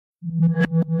You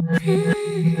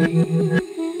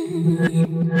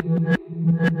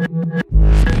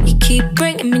keep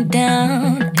bringing me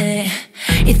down, eh?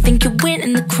 You think you're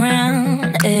winning the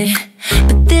crown, eh?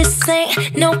 But this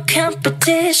ain't no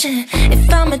competition.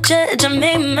 If I'm a judge, I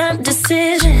make my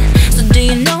decision. So do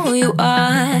you know who you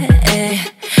are, eh?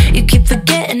 You keep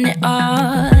forgetting it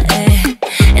all, eh?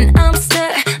 And I'm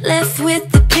stuck, left with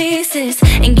the pieces,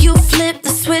 and you flip the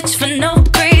switch for no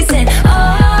reason.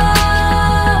 Oh,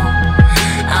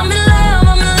 I'm in love,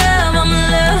 I'm in love, I'm in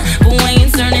love. But when you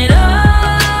turn it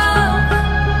off,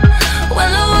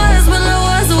 well I was, well I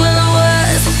was, well I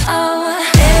was. Oh,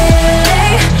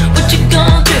 hey, what you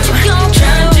gon' do?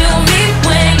 Tryna do me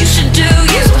when you should do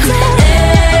you.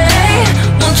 Hey,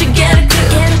 won't you get a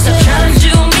clue? Stop tryna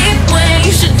do me when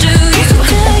you should do you.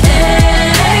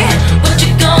 Hey, what you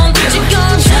gon' do?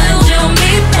 Tryna do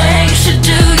me when you should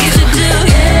do you.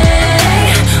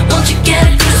 Hey, won't you get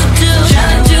a clue?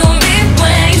 Tryna do me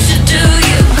when you should do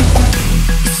you.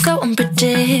 You're so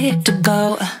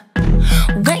unpredictable.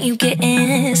 When you get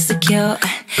insecure,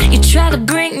 you try to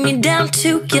bring me down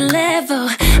to your level.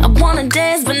 I wanna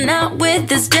dance but not with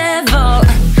this devil.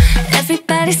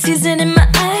 Everybody sees it in my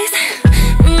eyes,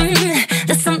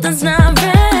 that something's not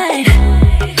right.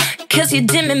 Cause you're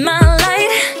dimming my